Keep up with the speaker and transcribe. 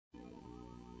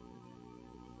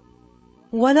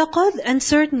وَلَقَدْ and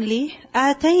certainly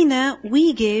آتَيْنَا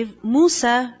we gave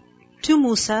Musa to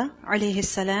Musa alayhi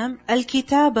salam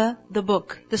al-kitaba the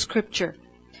book, the scripture.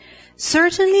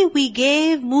 Certainly we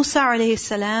gave Musa alayhi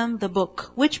salam the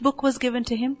book. Which book was given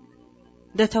to him?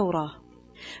 The Torah.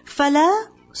 فَلَا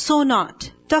so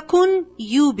not. Takun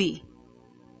you be.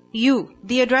 You.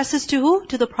 The address is to who?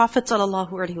 To the Prophet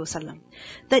sallallahu alaihi wasallam.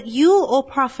 That you, O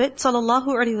Prophet sallallahu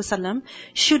alaihi wasallam,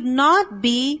 should not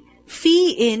be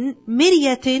fi in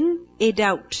miryatin a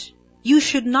doubt. You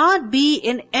should not be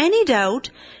in any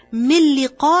doubt min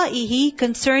liqa'ihi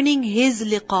concerning his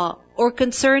liqa or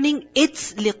concerning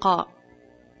its liqa.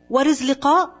 What is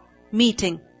liqa?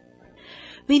 Meeting.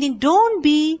 Meaning don't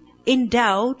be in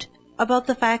doubt about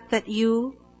the fact that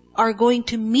you are going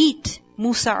to meet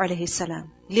Musa alayhi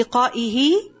salam.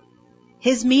 Liqa'ihi,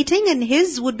 his meeting, and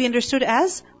his would be understood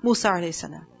as Musa alayhi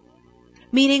salam.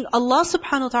 Meaning Allah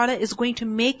subhanahu wa ta'ala is going to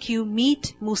make you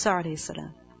meet Musa alayhi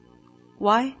salam.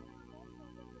 Why?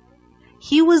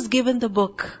 He was given the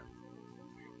book.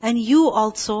 And you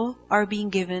also are being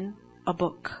given a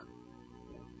book.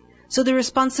 So the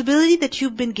responsibility that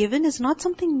you've been given is not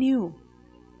something new.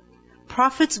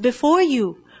 Prophets before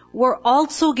you were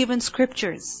also given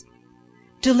scriptures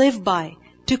to live by,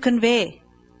 to convey.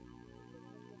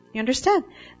 You understand?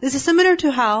 This is similar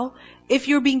to how if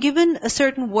you're being given a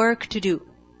certain work to do,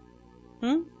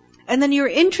 and then you're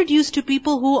introduced to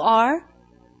people who are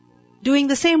doing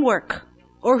the same work,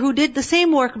 or who did the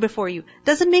same work before you,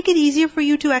 does it make it easier for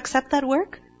you to accept that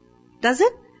work? Does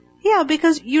it? Yeah,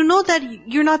 because you know that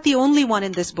you're not the only one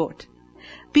in this boat.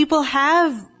 People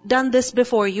have done this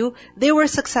before you. They were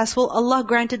successful. Allah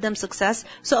granted them success.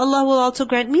 So Allah will also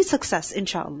grant me success,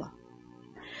 inshallah.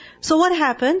 So what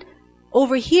happened?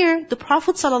 Over here, the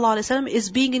Prophet ﷺ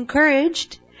is being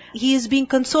encouraged. He is being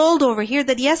consoled over here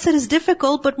that yes, it is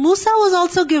difficult, but Musa was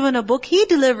also given a book. He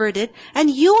delivered it. And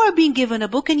you are being given a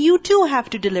book and you too have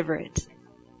to deliver it.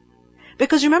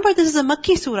 Because remember, this is a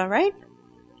Makki surah, right?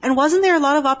 And wasn't there a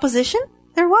lot of opposition?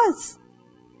 There was.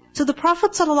 So the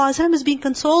Prophet ﷺ is being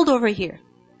consoled over here.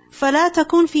 فَلَا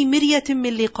تَكُنْ فِي مِرْيَةٍ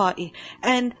مِّن لِقَائِهِ.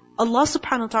 And Allah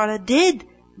subhanahu wa ta'ala did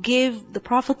give the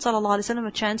Prophet ﷺ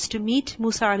a chance to meet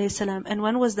Musa alayhi salam. And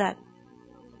when was that?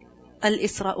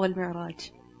 Al-Isra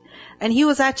wal-Mi'raj. And he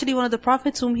was actually one of the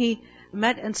prophets whom he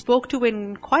met and spoke to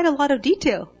in quite a lot of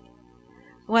detail.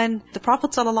 When the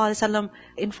Prophet ﷺ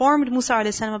informed Musa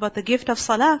alayhi salam about the gift of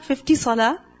salah, 50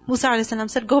 salah, Musa alayhi salam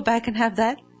said, go back and have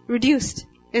that reduced.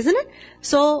 Isn't it?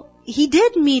 So, he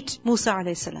did meet Musa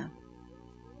alayhi salam.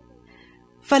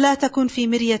 فَلَا تَكُنْ فِي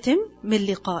مِرْيَةٍ مِّن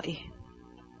لِقَائِهِ.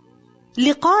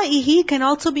 Liqa'ihi can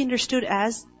also be understood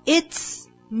as its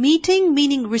meeting,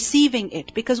 meaning receiving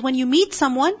it. Because when you meet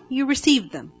someone, you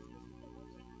receive them.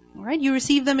 Alright? You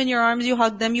receive them in your arms, you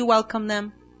hug them, you welcome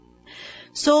them.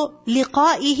 So,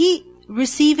 liqa'ihi,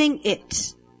 receiving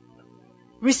it.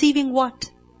 Receiving what?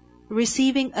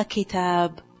 Receiving a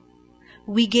kitab.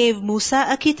 We gave Musa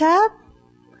a kitab,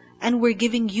 and we're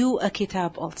giving you a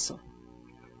kitab also.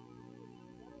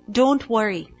 Don't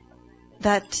worry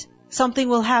that something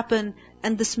will happen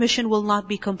and this mission will not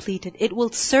be completed. It will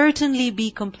certainly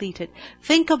be completed.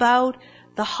 Think about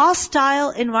the hostile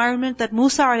environment that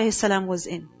Musa alayhi salam was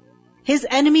in. His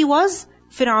enemy was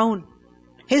Fir'aun.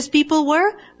 His people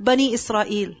were Bani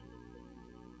Israel.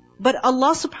 But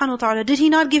Allah subhanahu wa ta'ala, did He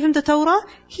not give him the Torah?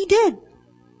 He did.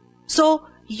 So,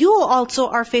 you also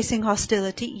are facing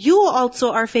hostility. You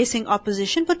also are facing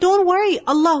opposition. But don't worry.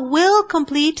 Allah will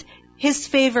complete His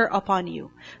favor upon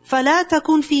you. فَلَا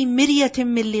تَكُنْ فِي مِرْيَةٍ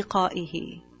مِّن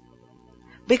لِقَائِهِ.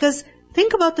 Because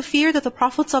think about the fear that the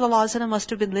Prophet ﷺ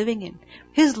must have been living in.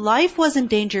 His life was in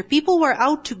danger. People were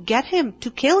out to get him,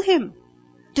 to kill him,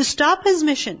 to stop his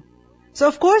mission. So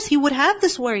of course he would have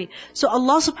this worry. So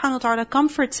Allah subhanahu wa ta'ala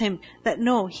comforts him that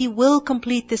no, He will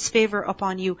complete this favor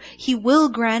upon you. He will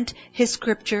grant His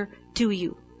scripture to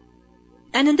you.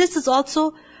 And in this is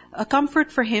also a comfort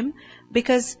for him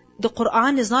because the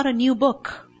Quran is not a new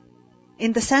book.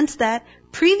 In the sense that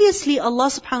previously Allah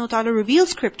subhanahu wa ta'ala revealed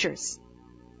scriptures.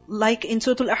 Like in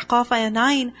Surah Al-Ahqaf ayah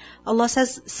 9, Allah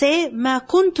says, say, مَا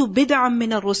كُنْتُ بِدْعًا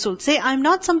مِّنَ الرُّسُلِ. Say, I'm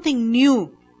not something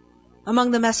new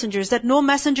among the messengers, that no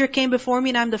messenger came before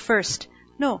me and I'm the first.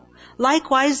 No.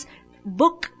 Likewise,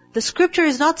 the scripture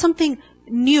is not something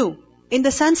new, in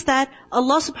the sense that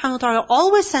Allah subhanahu wa ta'ala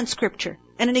always sent scripture.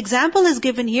 And an example is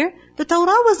given here. The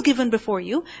Torah was given before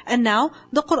you, and now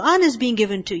the Quran is being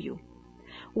given to you.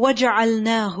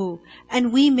 وَجَعَلْنَاهُ.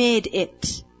 And we made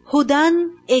it.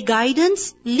 Hudan, a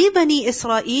guidance, لِبَنِي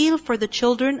Israel, for the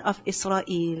children of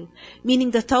Israel.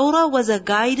 Meaning the Torah was a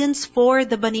guidance for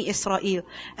the Bani Israel.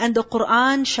 And the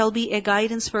Quran shall be a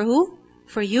guidance for who?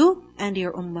 for you and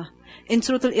your ummah. In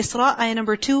Surah Al-Isra, ayah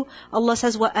number 2, Allah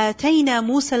says, وَآتَيْنَا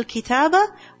مُوسَى الْكِتَابَ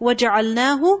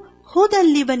وَجَعَلْنَاهُ هُدًى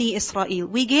لِبَنِي إِسْرَائِيلِ.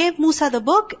 We gave Musa the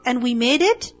book and we made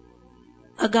it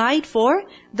a guide for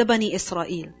the Bani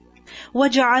Israel.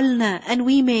 وَجَعَلْنَا, and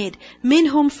we made,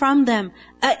 minhum, from them,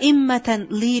 أَئِمَّةً,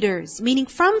 leaders. Meaning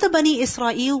from the Bani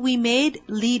Israel we made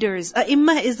leaders.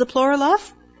 A'immah is the plural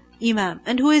of Imam.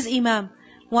 And who is Imam?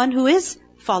 One who is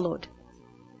followed.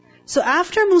 So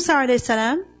after Musa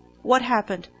a.s., what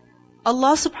happened?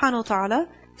 Allah subhanahu wa ta'ala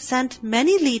sent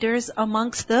many leaders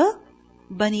amongst the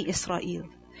Bani Israel.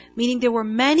 Meaning there were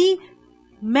many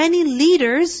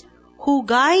leaders who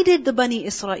guided the Bani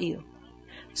Israel.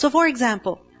 So for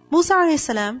example, Musa a.s.,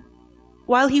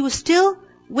 while he was still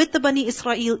with the Bani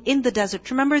Israel in the desert,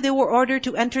 remember they were ordered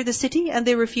to enter the city and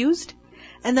they refused?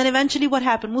 And then eventually what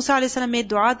happened? Musa a.s. made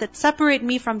dua that separate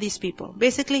me from these people.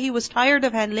 Basically he was tired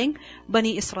of handling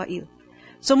Bani Israel.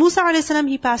 So Musa a.s.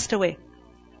 he passed away.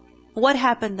 What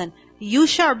happened then?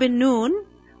 Yusha bin Nun,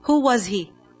 who was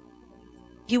he?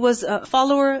 He was a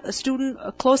follower, a student,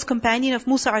 a close companion of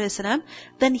Musa a.s.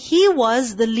 Then he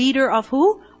was the leader of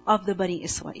who? Of the Bani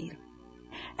Israel.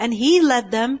 And he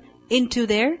led them into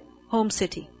their home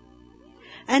city.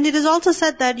 And it is also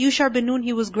said that Yusha bin Nun,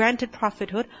 he was granted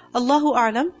prophethood, Allahu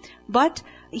A'lam, but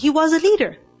he was a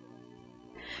leader.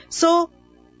 So,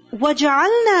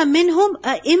 وَجَعَلْنَا مِنْهُمْ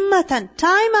أَئِمَّةً.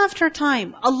 Time after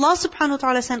time, Allah subhanahu wa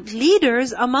ta'ala sent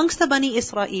leaders amongst the Bani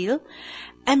Israel.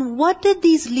 And what did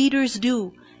these leaders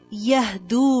do?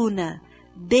 يَهْدُونَ.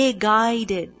 They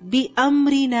guided.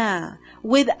 بِأَمْرِنَا.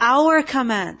 With our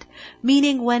command.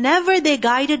 Meaning whenever they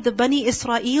guided the Bani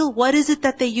Israel, what is it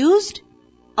that they used?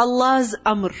 Allah's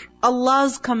amr,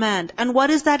 Allah's command. And what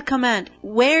is that command?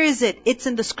 Where is it? It's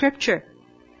in the scripture.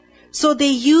 So they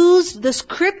used the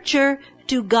scripture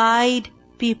to guide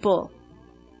people.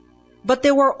 But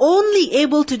they were only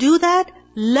able to do that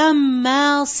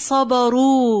لَمَّا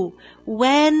صَبَرُوا,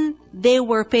 when they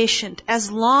were patient,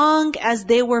 as long as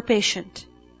they were patient.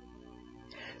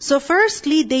 So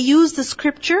firstly, they used the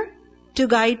scripture to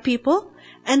guide people.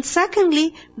 And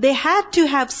secondly, they had to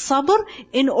have sabr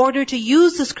in order to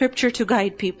use the scripture to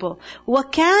guide people.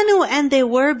 وَكَانُوا, and they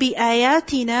were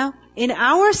بِآيَاتِنَا, in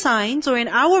our signs or in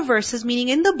our verses, meaning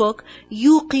in the book,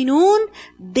 يُوقِنُونَ,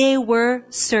 they were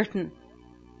certain.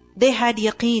 They had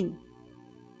yaqeen.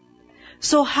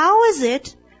 So how is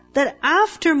it that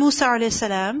after Musa a.s.,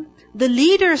 the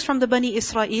leaders from the Bani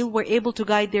Israel were able to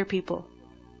guide their people?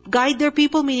 Guide their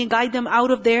people meaning guide them out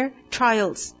of their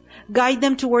trials. Guide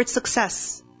them towards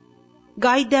success.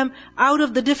 Guide them out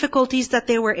of the difficulties that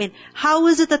they were in. How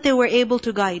is it that they were able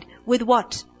to guide? With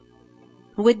what?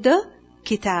 With the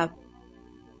kitab.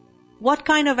 What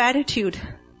kind of attitude?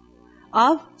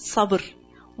 Of sabr.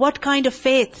 What kind of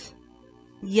faith?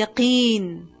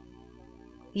 Yaqeen.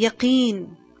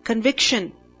 Yaqeen.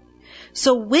 Conviction.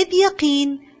 So with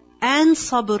yaqeen and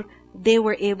sabr, they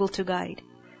were able to guide.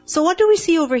 So what do we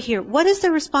see over here? What is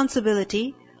the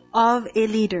responsibility of a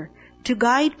leader? To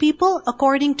guide people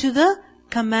according to the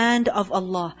command of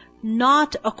Allah,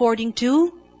 not according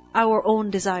to our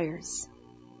own desires.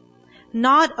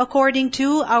 Not according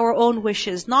to our own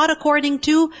wishes, not according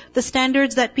to the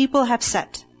standards that people have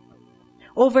set.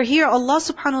 Over here, Allah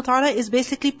subhanahu wa ta'ala is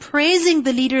basically praising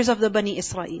the leaders of the Bani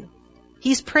Israel.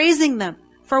 He's praising them.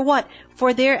 For what?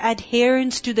 For their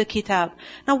adherence to the kitab.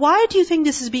 Now why do you think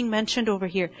this is being mentioned over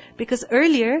here? Because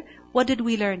earlier, what did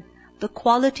we learn? The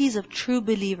qualities of true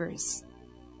believers.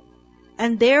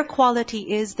 And their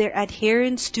quality is their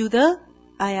adherence to the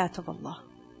ayat of Allah.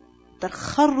 That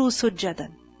kharru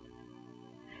sujjadan.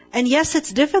 And yes,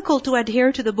 it's difficult to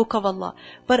adhere to the book of Allah.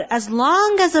 But as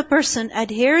long as a person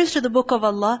adheres to the book of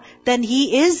Allah, then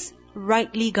he is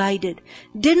rightly guided.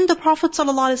 Didn't the Prophet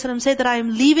ﷺ say that I am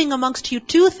leaving amongst you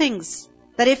two things,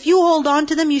 that if you hold on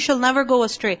to them, you shall never go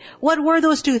astray? What were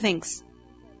those two things?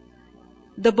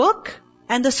 The book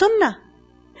and the sunnah.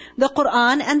 The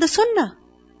Quran and the sunnah.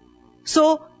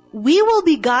 So, we will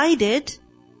be guided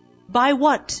by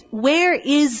what? Where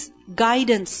is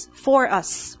guidance for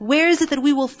us? Where is it that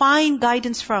we will find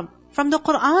guidance from? From the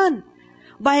Quran.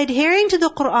 By adhering to the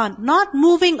Quran, not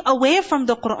moving away from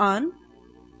the Quran.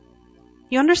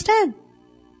 You understand?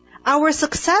 Our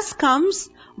success comes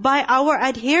by our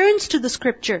adherence to the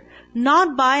scripture,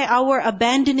 not by our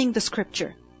abandoning the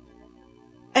scripture.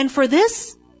 And for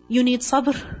this, you need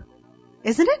sabr.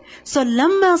 Isn't it? So,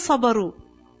 lamma sabaru.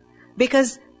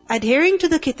 Because adhering to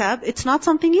the kitab, it's not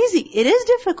something easy. It is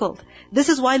difficult. This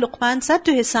is why Luqman said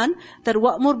to his son that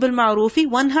وَأْمُرْ بِالْمَعْرُوفِ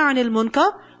وَانْهَ عَنِ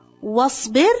الْمُنْكَرِ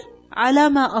وَاصْبِرْ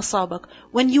عَلَى مَا أَصَابَكَ.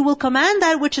 When you will command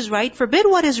that which is right, forbid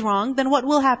what is wrong, then what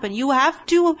will happen? You have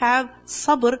to have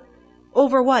sabr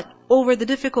Over what? Over the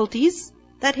difficulties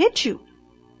that hit you.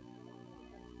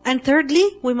 And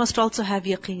thirdly, we must also have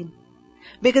yaqeen.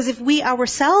 Because if we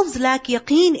ourselves lack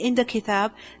yaqeen in the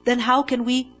kitab, then how can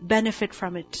we benefit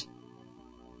from it?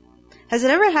 Has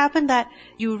it ever happened that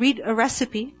you read a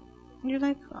recipe, and you're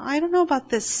like, I don't know about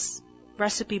this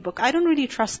recipe book. I don't really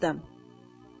trust them.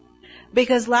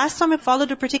 Because last time I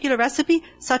followed a particular recipe,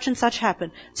 such and such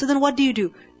happened. So then what do?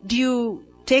 Do you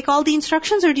take all the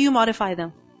instructions or do you modify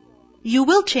them? You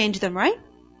will change them, right?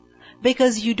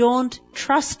 Because you don't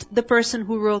trust the person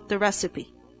who wrote the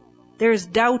recipe. There is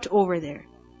doubt over there.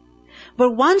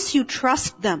 But once you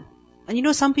trust them, and you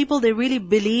know some people, they really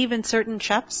believe in certain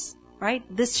chefs, right?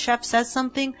 This chef says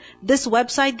something, this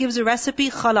website gives a recipe,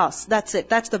 khalas, that's it.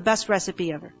 That's the best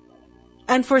recipe ever.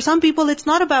 And for some people, it's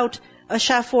not about a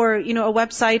chef or, a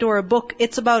website or a book.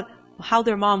 It's about how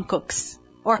their mom cooks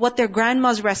or what their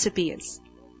grandma's recipe is.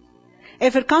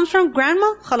 If it comes from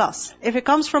grandma, khalas. If it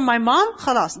comes from my mom,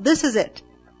 khalas. This is it.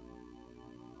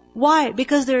 Why?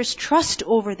 Because there's trust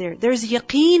over there. There's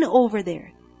yaqeen over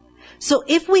there. So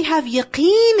if we have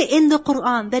yaqeen in the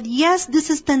Quran that yes, this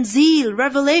is tanzeel,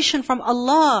 revelation from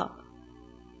Allah,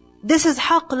 this is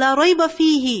haqq, la rayba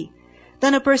fihi,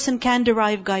 then a person can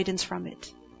derive guidance from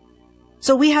it.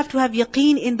 So we have to have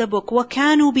yaqeen in the book.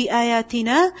 وَكَانُوا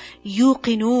بِآيَاتِنَا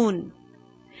يُوقِنُونَ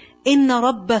Inna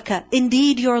rabbaka,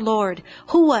 indeed your Lord,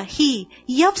 huwa, He,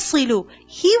 yafsilu,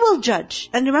 He will judge.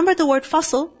 And remember the word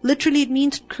fasl, literally it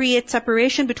means to create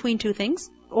separation between two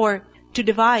things, or to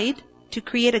divide, to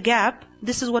create a gap.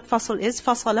 This is what fasl is,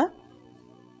 fasala.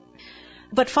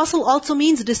 But fasl also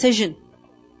means decision.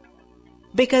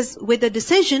 Because with a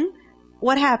decision,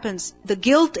 what happens? The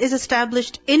guilt is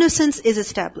established, innocence is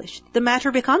established. The matter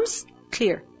becomes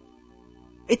clear.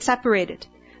 It's separated.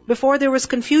 Before there was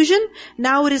confusion,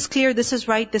 now it is clear this is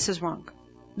right, this is wrong.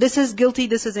 This is guilty,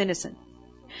 this is innocent.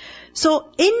 So,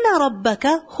 inna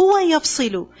rabbaka huwa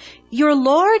yafsilu. Your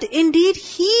Lord, indeed,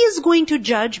 He is going to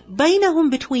judge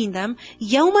bainahum, between them,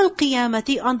 yawm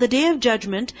al-qiyamati, on the day of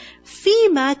judgment,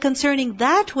 fima, concerning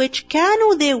that which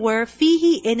kanu, they were,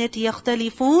 fihi, in it,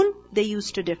 yakhtalifun, they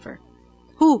used to differ.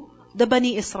 Who? The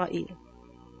Bani Israel.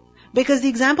 Because the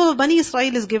example of Bani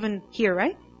Israel is given here,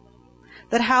 right?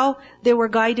 That how they were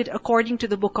guided according to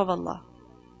the book of Allah.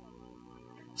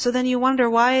 So then you wonder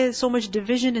why so much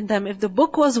division in them. If the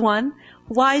book was one,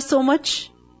 why so much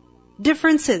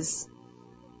differences?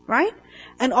 Right?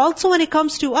 And also when it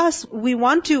comes to us, we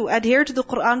want to adhere to the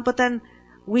Quran, but then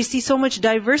we see so much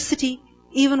diversity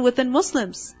even within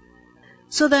Muslims.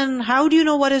 So then how do you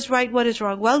know what is right, what is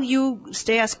wrong? Well, you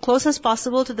stay as close as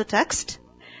possible to the text.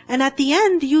 And at the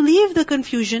end, you leave the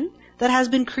confusion that has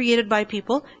been created by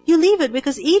people. You leave it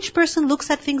because each person looks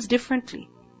at things differently.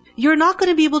 You're not going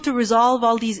to be able to resolve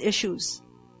all these issues.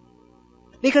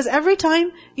 Because every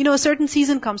time, a certain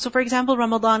season comes. So for example,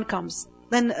 Ramadan comes.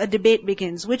 Then a debate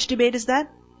begins. Which debate is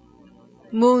that?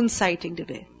 Moon sighting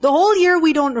debate. The whole year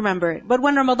we don't remember it. But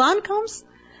when Ramadan comes,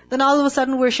 then all of a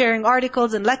sudden we're sharing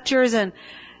articles and lectures and,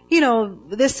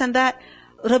 this and that.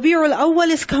 Rabi'ul Awwal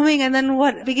is coming and then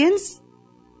what begins?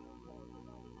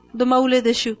 The Mawlid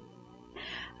issue.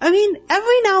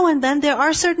 Every now and then there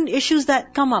are certain issues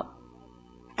that come up.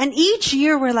 And each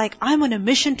year we're like, I'm on a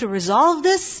mission to resolve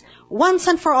this once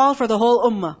and for all for the whole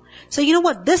ummah. So you know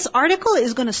what? This article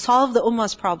is going to solve the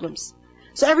ummah's problems.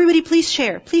 So everybody please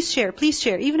share, please share, please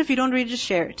share. Even if you don't read it, just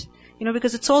share it.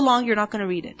 Because it's so long, you're not going to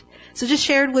read it. So just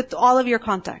share it with all of your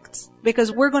contacts.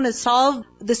 Because we're going to solve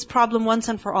this problem once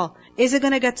and for all. Is it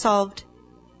going to get solved?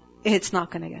 It's not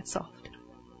going to get solved.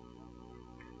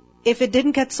 If it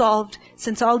didn't get solved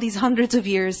since all these hundreds of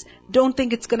years, don't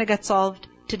think it's going to get solved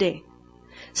today.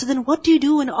 So then what do you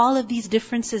do in all of these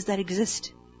differences that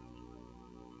exist?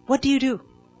 What do?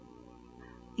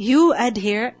 You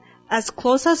adhere as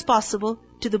close as possible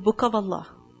to the book of Allah,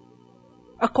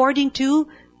 according to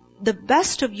the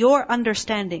best of your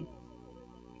understanding,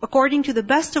 according to the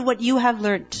best of what you have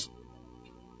learnt.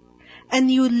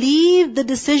 And you leave the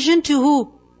decision to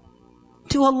who?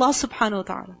 To Allah subhanahu wa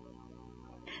ta'ala.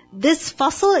 This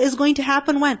fasl is going to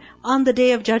happen when? On the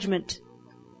day of judgment.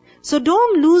 So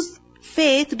don't lose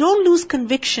faith, don't lose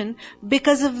conviction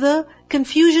because of the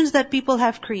confusions that people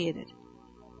have created.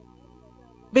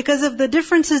 Because of the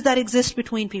differences that exist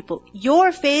between people.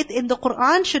 Your faith in the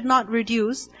Quran should not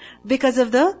reduce because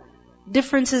of the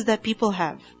differences that people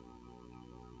have.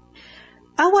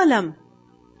 Awalam.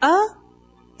 A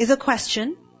is a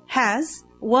question, has,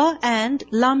 wa and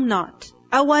lam not.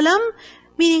 Awalam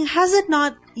meaning has it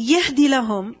not, yahdi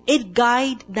lahum, it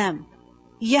guide them.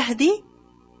 Yahdi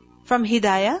from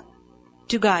hidayah,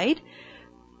 to guide.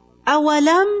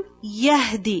 Awalam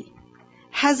yahdi.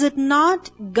 has it not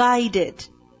guided?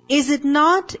 Is it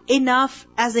not enough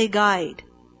as a guide?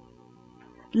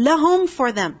 Lahum,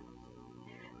 for them.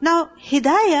 Now,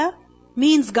 hidayah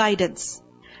means guidance.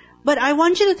 But I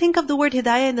want you to think of the word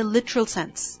hidayah in the literal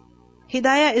sense.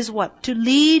 Hidayah is what? To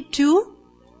lead to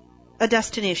a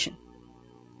destination.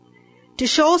 To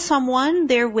show someone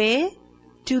their way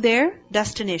to their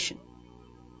destination.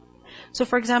 So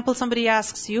for example, somebody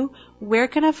asks you, where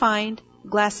can I find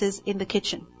glasses in the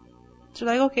kitchen? So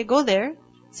like, okay, go there,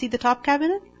 see the top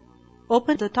cabinet,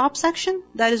 open the top section,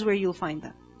 that is where you'll find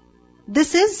them.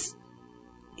 This is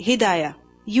hidayah.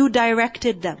 You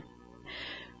directed them.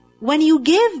 When you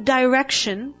give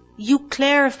direction, you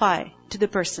clarify to the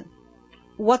person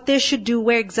what they should do,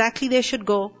 where exactly they should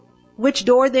go, which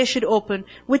door they should open,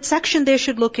 which section they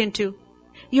should look into.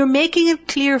 You're making it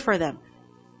clear for them.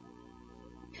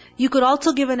 You could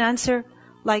also give an answer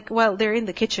like, well, they're in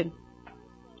the kitchen.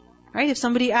 Right? If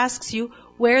somebody asks you,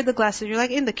 where are the glasses? You're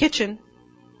like, in the kitchen.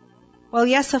 Well,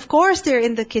 yes, of course they're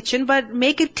in the kitchen, but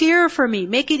make it clearer for me.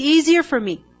 Make it easier for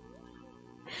me.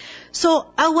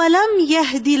 So, أَوَلَمْ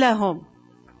يَهْدِ لَهُمْ.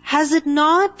 Has it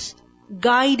not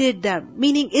guided them?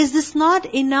 Meaning, is this not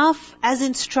enough as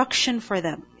instruction for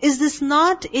them? Is this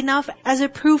not enough as a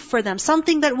proof for them?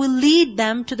 Something that will lead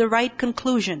them to the right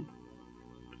conclusion.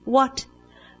 What?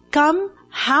 Come,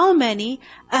 how many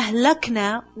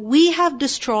أهلكنا, we have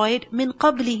destroyed min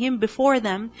qablihim, before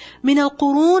them, min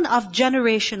al-qurun, of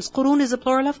generations. Qurun is a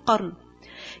plural of qarn.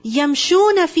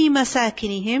 Yamshuna fi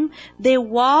masakinihim, they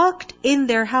walked in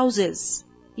their houses.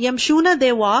 Yamshuna,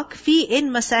 they walk, fi,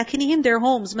 in masakinihim, their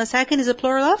homes. Masakin is a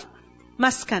plural of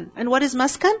maskan. And what is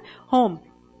maskan? Home.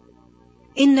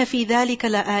 Inna fi dhalika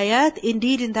la ayat,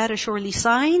 indeed in that are surely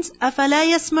signs. Afala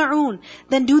yasma'un,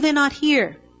 then do they not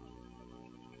hear?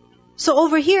 So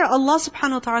over here, Allah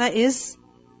subhanahu wa ta'ala is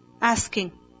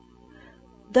asking,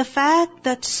 the fact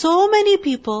that so many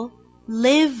people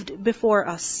lived before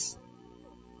us,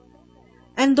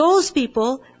 and those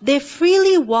people, they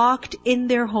freely walked in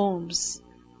their homes.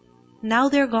 Now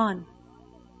they're gone.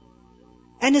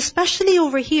 And especially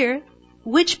over here,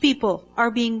 which people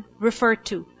are being referred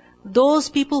to? Those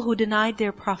people who denied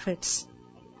their prophets.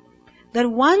 That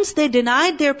once they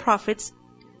denied their prophets,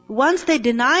 once they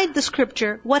denied the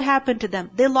scripture, what happened to them?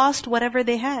 They lost whatever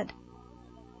they had.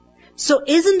 So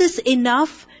isn't this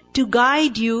enough to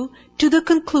guide you to the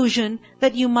conclusion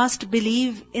that you must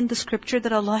believe in the scripture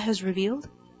that Allah has revealed?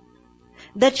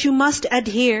 That you must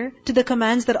adhere to the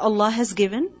commands that Allah has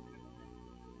given?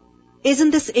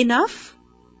 Isn't this enough?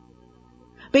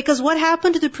 Because what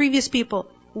happened to the previous people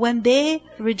when they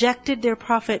rejected their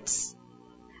prophets?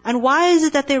 And why is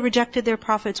it that they rejected their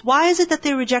prophets? Why is it that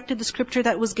they rejected the scripture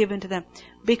that was given to them?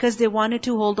 Because they wanted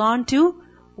to hold on to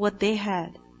what they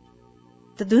had.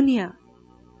 The dunya.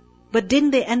 But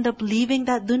didn't they end up leaving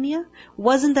that dunya?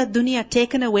 Wasn't that dunya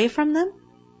taken away from them?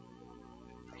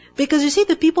 Because you see,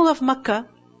 the people of Makkah,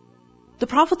 the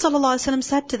Prophet ﷺ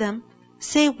said to them,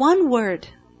 say one word.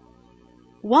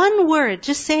 One word,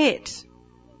 just say it.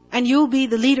 And you'll be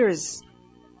the leaders.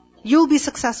 You'll be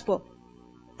successful.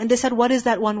 And they said, what is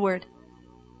that one word?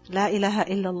 La ilaha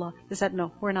illallah. They said,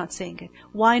 no, we're not saying it.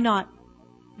 Why not?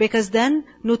 Because then,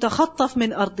 نُتَخَطَّفْ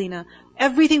مِنْ أَرْضِنَا,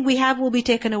 everything we have will be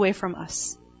taken away from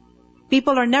us.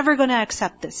 People are never going to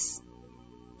accept this.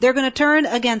 They're going to turn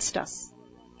against us.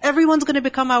 Everyone's going to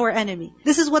become our enemy.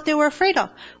 This is what they were afraid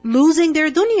of. Losing their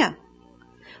dunya.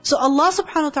 So Allah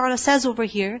subhanahu wa ta'ala says over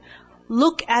here,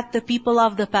 look at the people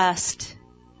of the past.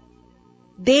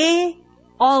 They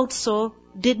also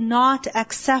did not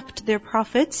accept their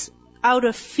prophets out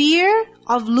of fear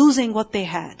of losing what they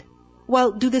had.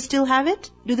 Well, do they still have it?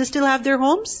 Do they still have their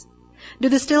homes? Do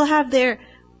they still have their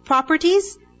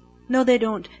properties? No, they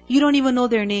don't. You don't even know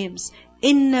their names.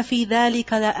 Inna fi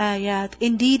dhalika la ayat.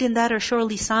 Indeed, in that are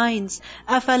surely signs.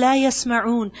 Afala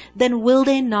yasma'un. Then will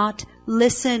they not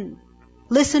listen?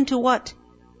 Listen to what?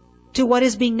 To what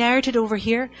is being narrated over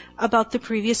here about the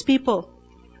previous people.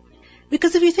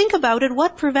 Because if you think about it,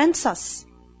 what prevents us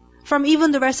from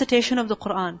even the recitation of the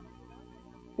Qur'an?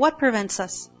 What prevents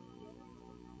us?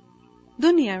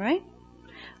 Dunya, right?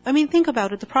 I mean, think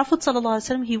about it. The Prophet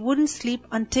ﷺ, he wouldn't sleep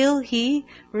until he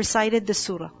recited the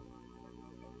surah.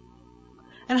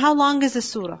 And how long is the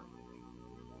surah?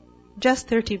 Just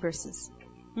 30 verses.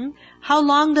 How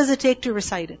long does it take to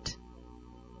recite it?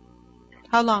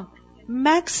 How long?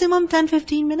 Maximum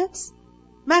 10-15 minutes?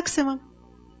 Maximum.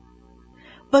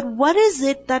 But what is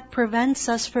it that prevents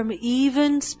us from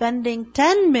even spending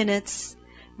 10 minutes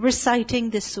reciting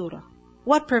this surah?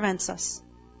 What prevents us?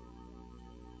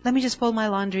 Let me just fold my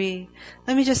laundry.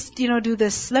 Let me just, do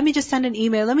this. Let me just send an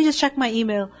email. Let me just check my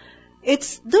email.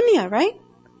 It's dunya, right?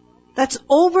 that's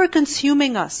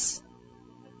over-consuming us.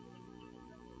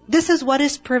 This is what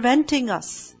is preventing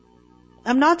us.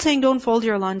 I'm not saying don't fold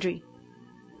your laundry.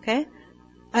 Okay?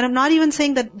 And I'm not even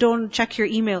saying that don't check your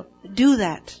email. Do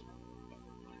that.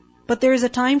 But there is a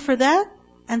time for that,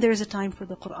 and there is a time for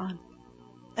the Qur'an.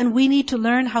 And we need to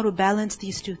learn how to balance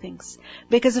these two things.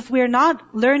 Because if we're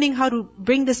not learning how to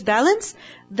bring this balance,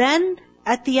 then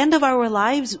at the end of our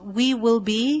lives, we will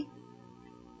be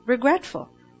regretful.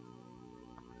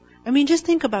 I mean, just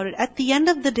think about it. At the end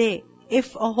of the day,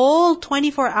 if a whole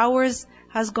 24 hours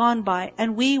has gone by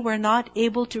and we were not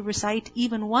able to recite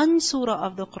even one surah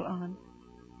of the Qur'an,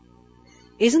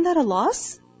 isn't that a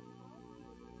loss?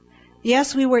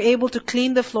 Yes, we were able to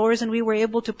clean the floors and we were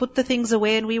able to put the things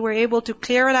away and we were able to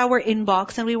clear out our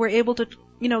inbox and we were able to,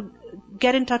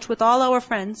 get in touch with all our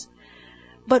friends.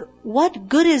 But what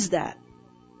good is that?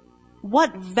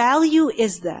 What value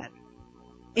is that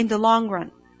in the long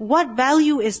run? What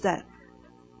value is that?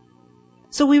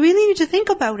 So we really need to think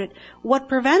about it. What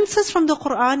prevents us from the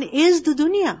Qur'an is the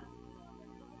dunya.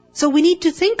 So we need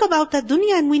to think about that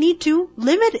dunya and we need to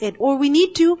limit it, or we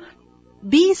need to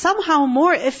be somehow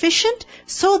more efficient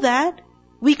so that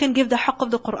we can give the haqq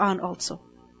of the Qur'an also.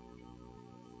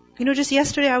 Just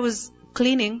yesterday I was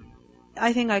cleaning.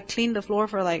 I think I cleaned the floor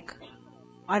for I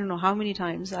don't know how many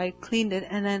times. I cleaned it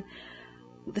and then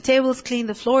the table is clean,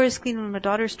 the floor is clean, and my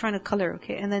daughter's trying to color,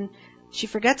 okay? And then she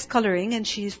forgets coloring and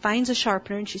she finds a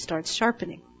sharpener and she starts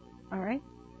sharpening. Alright?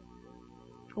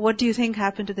 What do you think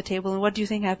happened to the table and what do you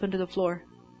think happened to the floor?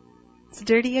 It's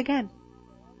dirty again.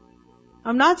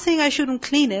 I'm not saying I shouldn't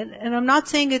clean it, and I'm not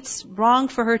saying it's wrong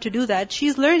for her to do that.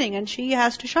 She's learning and she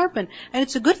has to sharpen. And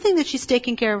it's a good thing that she's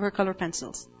taking care of her color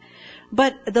pencils.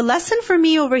 But the lesson for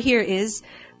me over here is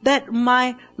that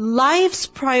my life's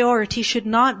priority should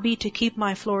not be to keep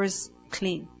my floors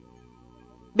clean.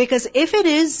 Because if it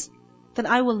is, then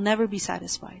I will never be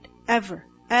satisfied. Ever.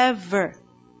 Ever.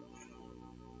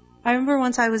 I remember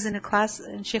once I was in a class,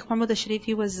 and Sheikh Muhammad al-Sharif,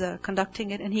 he was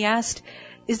conducting it, and he asked,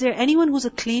 is there anyone who's a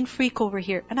clean freak over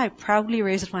here? And I proudly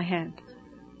raised my hand.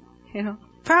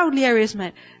 Proudly I raised my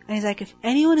hand. And he's like, if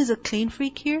anyone is a clean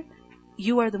freak here,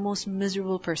 you are the most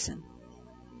miserable person.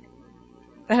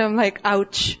 And I'm like,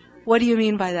 ouch. What do you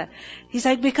mean by that? He's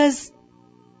like, because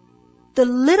the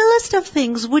littlest of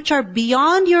things which are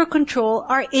beyond your control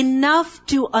are enough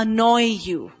to annoy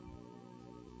you.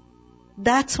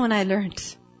 That's when I learned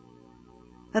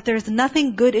that there's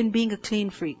nothing good in being a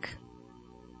clean freak.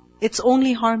 It's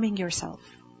only harming yourself.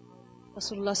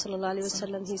 Rasulullah sallallahu alaihi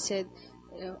wasallam, he said,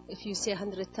 if you say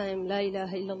 100 times, La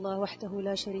ilaha illallah wahdahu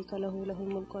la sharika lahu, lahul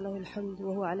mulku wa lahul hamd,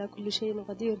 wa huwa ala kulli shay'in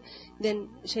qadir, then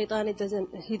shaitan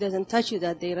he doesn't touch you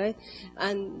that day, right?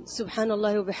 And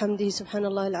subhanallah wa bihamdihi,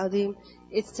 subhanallah al-azim,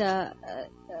 it's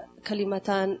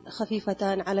kalimatan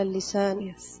khafifatan ala al-lisan,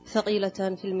 Yes.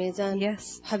 thaqilatan fil mizan,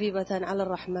 Yes. habibatan ala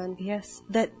al-rahman. Yes.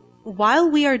 That while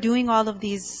we are doing all of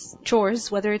these chores,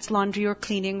 whether it's laundry or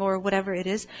cleaning or whatever it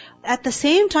is, at the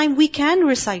same time we can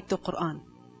recite the Qur'an.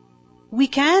 We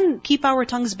can keep our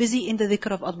tongues busy in the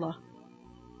dhikr of Allah.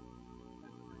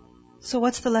 So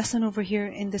what's the lesson over here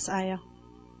in this ayah?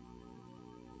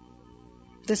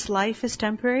 This life is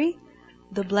temporary.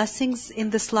 The blessings in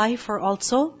this life are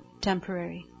also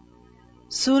temporary.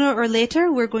 Sooner or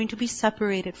later, we're going to be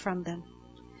separated from them.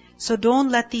 So don't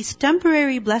let these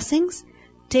temporary blessings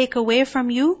take away from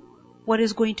you what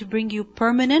is going to bring you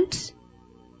permanent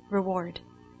reward.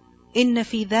 إِنَّ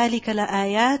فِي ذَلِكَ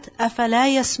لَآيَاتٍ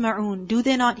أَفَلَا يَسْمَعُونَ. Do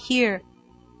they not hear?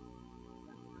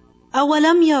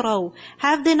 أَوَلَمْ يَرَوْا.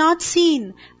 Have they not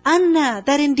seen? أَنَّا.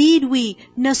 That indeed we.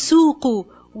 نَسُوقُ.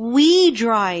 We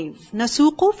drive.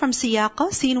 نَسُوقُ from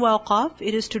siyaqa, sin wa qaf.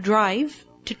 It is to drive,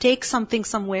 to take something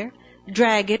somewhere,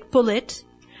 drag it, pull it.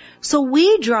 So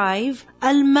we drive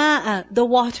al-ma'a, the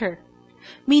water.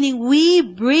 Meaning we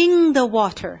bring the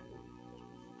water.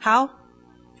 How?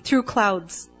 Through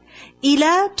clouds.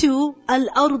 Ila to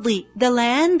al-ardi, the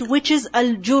land which is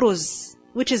al-juruz,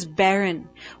 which is barren.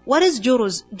 What is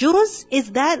juruz? Juruz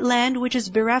is that land which is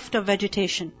bereft of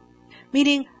vegetation.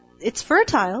 Meaning, it's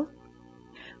fertile,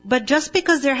 but just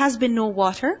because there has been no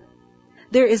water,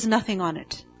 there is nothing on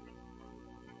it.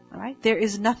 Alright? There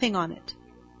is nothing on it.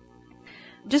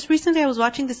 Just recently I was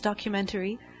watching this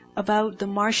documentary about the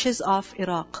marshes of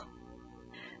Iraq.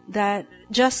 That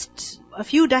just a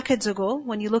few decades ago,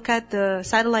 when you look at the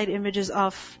satellite images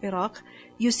of Iraq,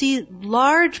 you see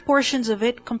large portions of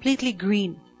it completely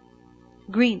green.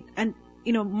 Green. And,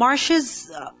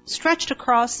 marshes stretched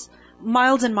across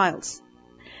miles and miles.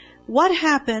 What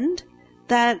happened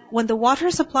that when the water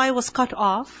supply was cut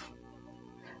off,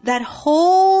 that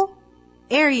whole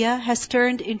area has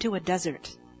turned into a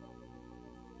desert.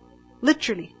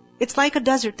 Literally. It's like a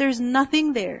desert. There's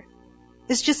nothing there.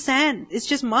 It's just sand. It's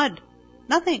just mud.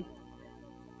 Nothing.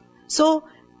 So,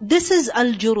 this is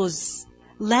al-juruz.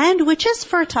 Land which is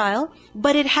fertile,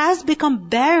 but it has become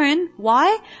barren.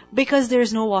 Why? Because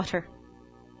there's no water.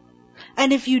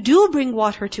 And if you do bring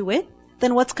water to it,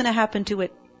 then what's going to happen to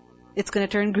it? It's going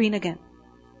to turn green again.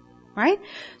 Right?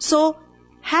 So,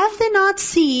 have they not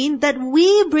seen that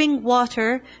we bring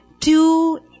water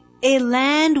to a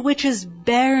land which is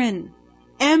barren,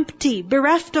 empty,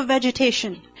 bereft of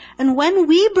vegetation? And when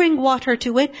we bring water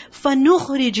to it,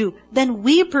 فَنُخْرِجُ, then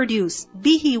we produce,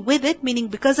 bihi, with it, meaning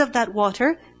because of that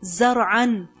water,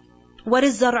 zar'an. What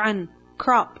is zar'an?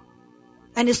 Crop.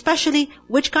 And especially,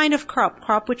 which kind of crop?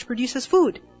 Crop which produces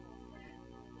food.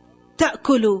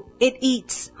 تَأْكُلُ, it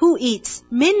eats. Who eats?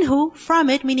 Minhu, from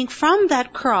it, meaning from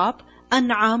that crop,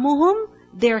 أَنْعَامُهُمْ,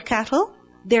 their cattle,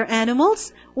 their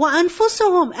animals,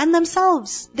 وَأَنفُسُهُمْ, and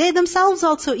themselves. They themselves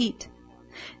also eat.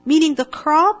 Meaning the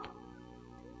crop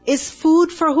is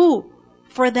food for who?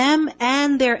 For them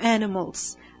and their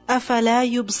animals. أَفَلَا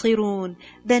يُبْصِرُونَ,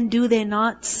 then do they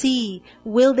not see?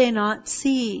 Will they not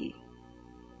see?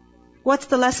 What's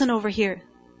the lesson over here?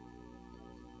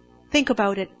 Think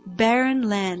about it. Barren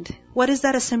land. What is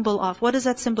that a symbol of? What does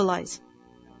that symbolize?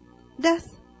 Death.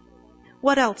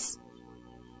 What else?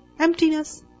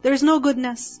 Emptiness. There's no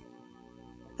goodness.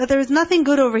 That there is nothing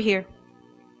good over here.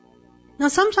 Now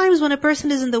sometimes when a person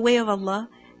is in the way of Allah,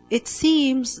 it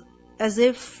seems as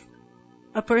if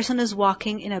a person is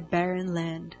walking in a barren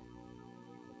land.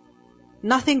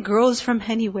 Nothing grows from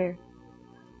anywhere.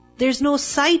 There's no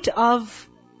sight of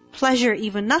pleasure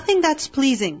even. Nothing that's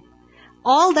pleasing.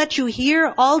 All that you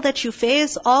hear, all that you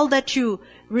face, all that you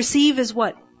receive is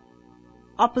what?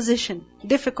 Opposition,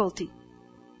 difficulty.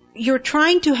 You're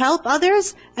trying to help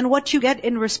others, and what you get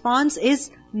in response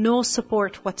is no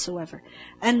support whatsoever.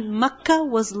 And Makkah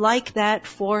was like that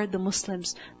for the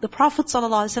Muslims. The Prophet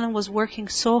ﷺ was working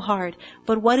so hard,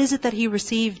 but what is it that he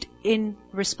received in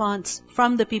response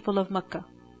from the people of Makkah?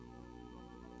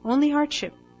 Only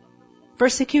hardship,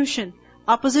 persecution,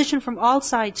 opposition from all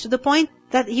sides, to the point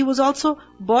that he was also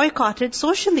boycotted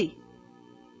socially.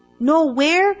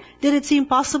 Nowhere did it seem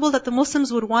possible that the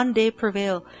Muslims would one day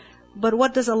prevail. But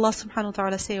what does Allah subhanahu wa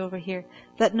ta'ala say over here?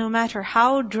 That no matter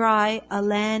how dry a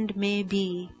land may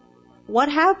be,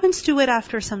 what happens to it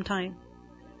after some time?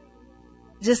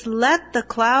 Just let the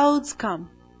clouds come.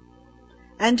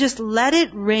 And just let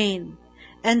it rain.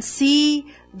 And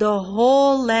see the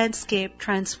whole landscape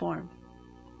transform.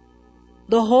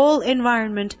 The whole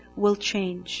environment will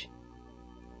change.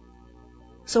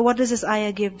 So what does this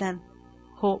ayah give then?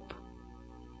 Hope.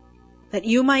 That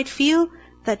you might feel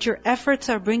that your efforts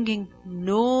are bringing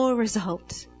no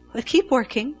result. But keep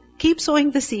working, keep sowing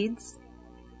the seeds,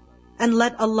 and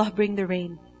let Allah bring the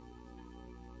rain.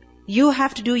 You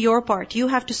have to do your part. You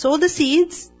have to sow the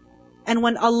seeds, and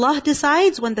when Allah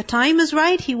decides, when the time is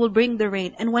right, He will bring the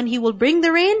rain. And when He will bring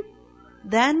the rain,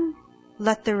 then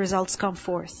let the results come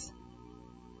forth.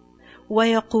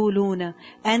 وَيَقُولُونَ,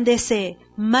 and they say,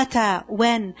 مَتَى,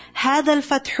 when, هَذَا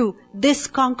الْفَتْحُ, this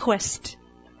conquest.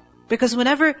 Because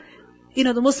whenever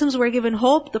the Muslims were given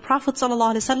hope, the Prophet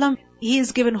ﷺ, he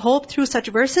is given hope through such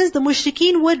verses, the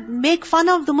mushrikeen would make fun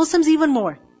of the Muslims even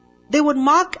more. They would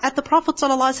mock at the Prophet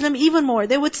ﷺ even more.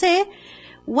 They would say,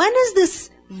 when is this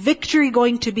victory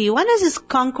going to be? When is this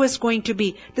conquest going to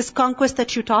be? This conquest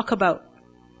that you talk about.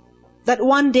 That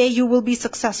one day you will be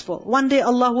successful. One day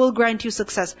Allah will grant you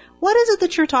success. What is it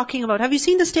that you're talking about? Have you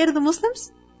seen the state of the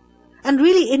Muslims? And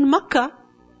really in Makkah,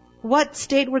 what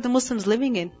state were the Muslims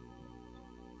living in?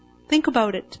 Think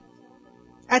about it.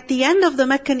 At the end of the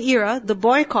Meccan era, the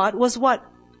boycott was what?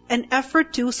 An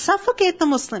effort to suffocate the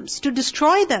Muslims, to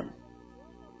destroy them.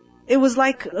 It was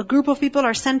like a group of people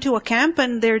are sent to a camp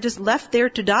and they're just left there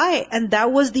to die. And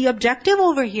that was the objective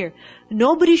over here.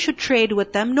 Nobody should trade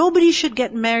with them. Nobody should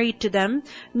get married to them.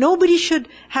 Nobody should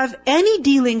have any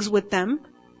dealings with them.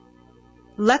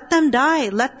 Let them die.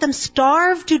 Let them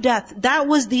starve to death. That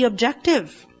was the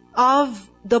objective of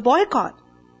the boycott.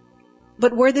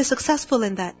 But were they successful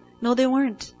in that? No, they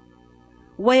weren't.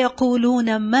 وَيَقُولُونَ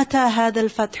مَتَى هَذَا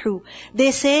الْفَتْحُ, they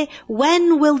say,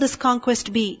 when will this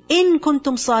conquest be? إِن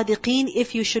كُنْتُمْ صَادِقِينَ,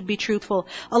 if you should be truthful.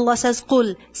 Allah says,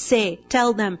 قُل, say,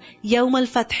 tell them, يَوْمَ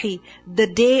الْفَتْحِ, the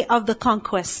day of the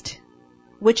conquest,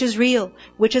 which is real,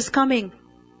 which is coming.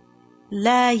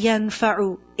 لَا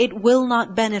يَنْفَعُ, it will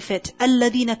not benefit.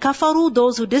 الَّذِينَ كَفَرُوا,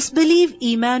 those who disbelieve,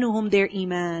 إِيمَانُهُمْ, their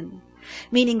iman.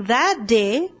 Meaning that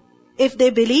day, if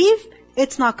they believe,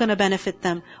 it's not going to benefit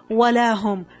them. وَلَا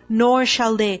هُمْ, nor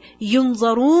shall they.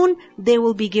 يُنظَرُونَ, they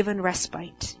will be given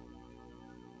respite.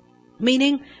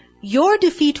 Meaning, your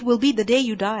defeat will be the day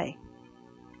you die.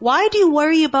 Why do you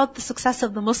worry about the success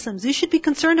of the Muslims? You should be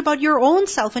concerned about your own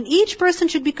self, and each person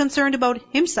should be concerned about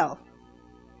himself.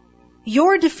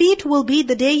 Your defeat will be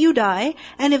the day you die,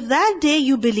 and if that day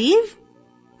you believe,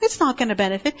 it's not going to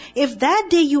benefit. If that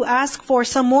day you ask for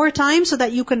some more time so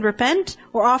that you can repent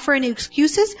or offer any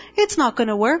excuses, it's not going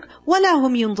to work. وَلَا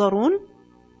هُمْ يُنظَرُونَ.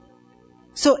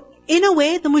 So, in a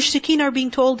way, the mushrikeen are being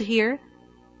told here,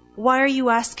 why are you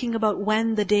asking about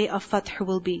when the day of Fath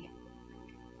will be?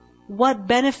 What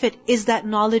benefit is that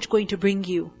knowledge going to bring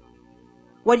you?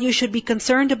 What you should be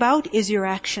concerned about is your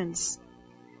actions.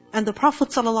 And the Prophet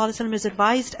ﷺ is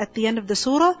advised at the end of the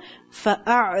surah,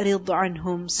 فَأَعْرِضْ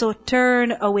عَنْهُمْ. So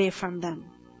turn away from them.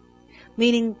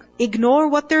 Meaning, ignore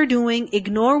what they're doing,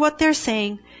 ignore what they're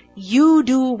saying. You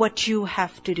do what you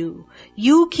have to do.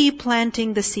 You keep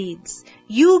planting the seeds.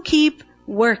 You keep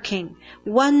working.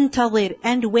 وَانْتَظِرْ.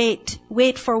 And wait.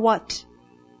 Wait for what?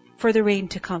 For the rain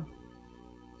to come.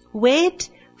 Wait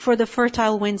for the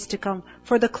fertile winds to come,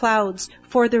 for the clouds,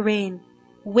 for the rain.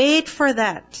 Wait for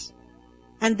that.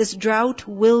 And this drought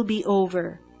will be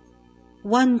over.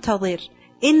 وَانْتَظِرْ.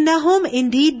 إِنَّهُمْ.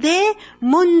 Indeed they,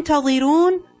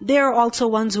 مُنْتَظِرُونَ. They are also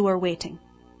ones who are waiting.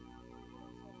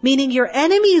 Meaning your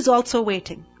enemy is also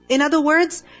waiting. In other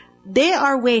words, they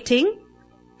are waiting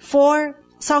for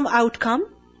some outcome.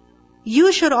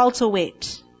 You should also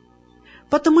wait.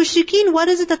 But the mushrikeen, what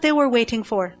is it that they were waiting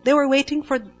for? They were waiting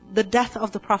for the death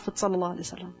of the Prophet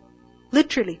ﷺ.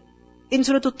 Literally. In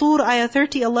Surah At-Tur, ayah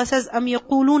 30, Allah says, أَمْ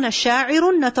يَقُولُونَ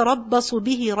شَاعِرٌ نَتَرَبَّصُ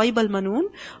بِهِ رَيْبَ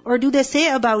الْمَنُونَ. Or do they say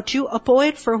about you, a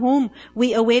poet for whom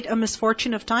we await a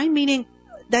misfortune of time? Meaning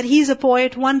that he's a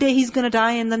poet, one day he's going to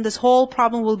die and then this whole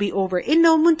problem will be over.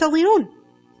 إِنَّهُمْ مُنْتَظِرُونَ.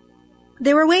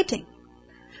 They were waiting.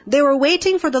 They were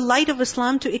waiting for the light of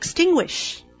Islam to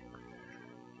extinguish.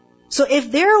 So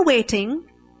if they're waiting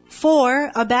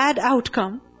for a bad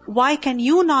outcome, why can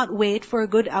you not wait for a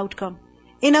good outcome?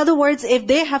 In other words, if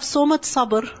they have so much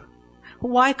sabr,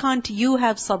 why can't you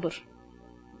have sabr?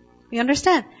 You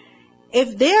understand?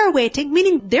 If they are waiting,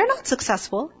 meaning they're not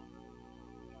successful,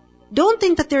 don't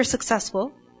think that they're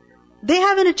successful. They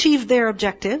haven't achieved their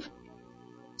objective.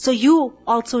 So you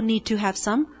also need to have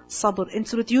some sabr. In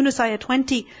Surah Yunus, ayah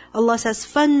 20, Allah says,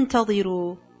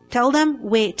 فَانْتَظِرُوا. Tell them,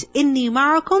 wait. إِنِّي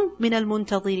مَعَكُمْ مِنَ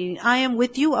الْمُنْتَظِرِينَ. I am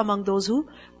with you among those who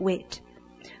wait.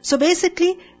 So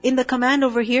basically, in the command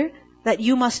over here, that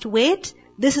you must wait,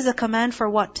 this is a command for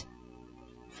what?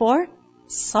 For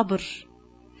sabr.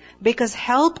 Because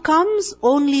help comes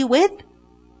only with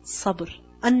sabr.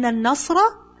 أَنَّ النَّصْرَ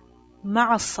مَعَ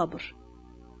الصَّبْرِ.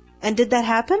 And did that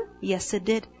happen? Yes, it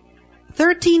did.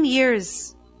 13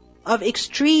 years of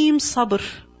extreme sabr,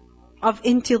 of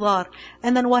intidar.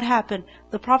 And then what happened?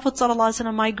 The Prophet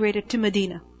ﷺ migrated to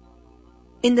Medina.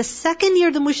 In the second year,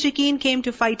 the mushrikeen came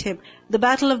to fight him. The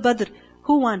battle of Badr.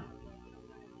 Who won?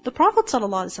 The Prophet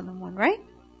ﷺ won, right?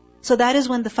 So that is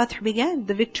when the fath began,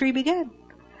 the victory began.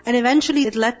 And eventually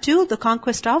it led to the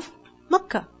conquest of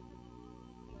Makkah.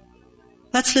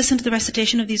 Let's listen to the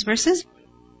recitation of these verses.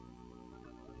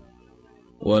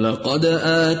 وَلَقَدْ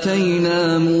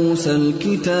آتَيْنَا مُوسَى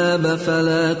الْكِتَابَ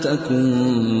فَلَا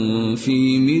تَكُنْ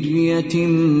فِي مِرْيَةٍ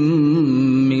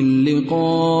مِّن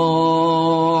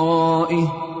لِقَائِهِ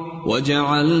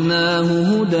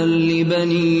وَجَعَلْنَاهُ هُدًى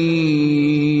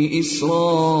لِبَنِي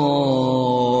إِسْرَائِيلَ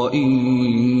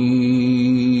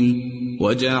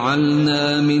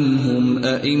وَجَعَلْنَا مِنْهُمْ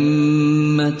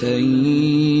أَئِمَّةً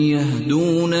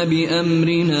يَهْدُونَ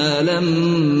بِأَمْرِنَا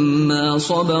لَمَّا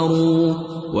صَبَرُوا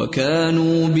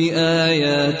وَكَانُوا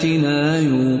بِآيَاتِنَا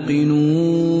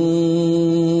يُوقِنُونَ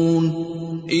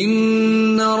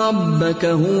إِنَّ رَبَّكَ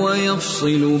هُوَ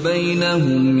يَفْصِلُ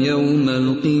بَيْنَهُمْ يَوْمَ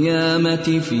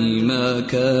الْقِيَامَةِ فِيمَا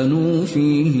كَانُوا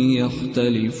فِيهِ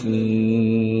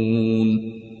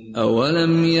يَخْتَلِفُونَ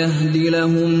أَوَلَمْ يَهْدِ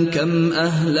لَهُمْ كَمْ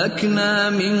أَهْلَكْنَا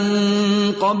مِنْ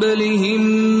قَبْلِهِمْ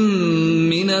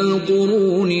مِنَ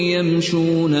الْقُرُونِ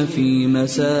يَمْشُونَ فِي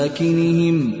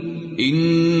مَسَاكِنِهِمْ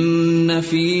إِنَّ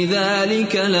فِي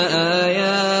ذَلِكَ لَآيَاتٍ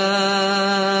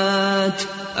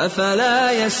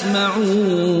أَفَلَا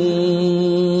يَسْمَعُونَ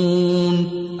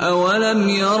أَوَلَمْ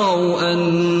يَرَوْا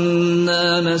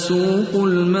أَنَّا نَسُوقُ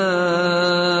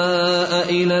الْمَاءَ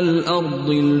إِلَى الْأَرْضِ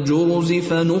الْجُرُزِ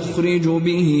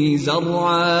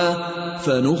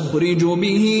فَنُخْرِجُ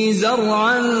بِهِ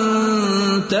زَرْعًا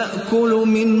تَأْكُلُ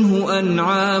مِنْهُ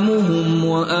أَنْعَامُهُمْ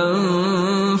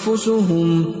وَأَنْفُسُهُمْ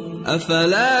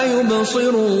أَفَلَا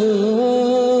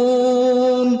يُبْصِرُونَ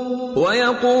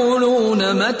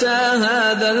وَيَقُولُونَ مَتَى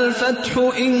هَذَا الْفَتْحُ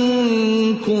إِن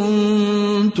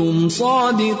كُنتُمْ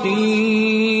صَادِقِينَ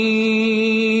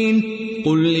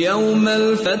قل يوم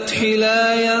الفتح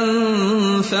لا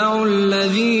ينفع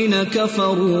الذين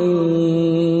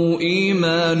كفروا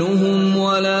إيمانهم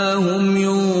ولا هم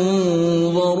ينظرون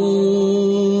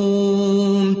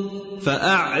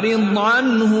فأعرض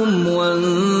عنهم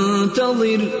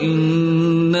وانتظر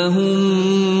إنهم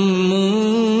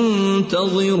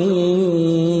منتظرون.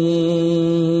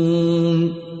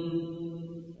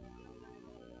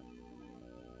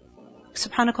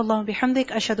 سبحانك اللهم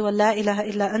وبحمدك أشهد أن لا إله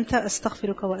إلا أنت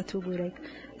أستغفرك وأتوب إليك.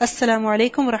 السلام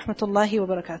عليكم ورحمة الله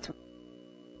وبركاته.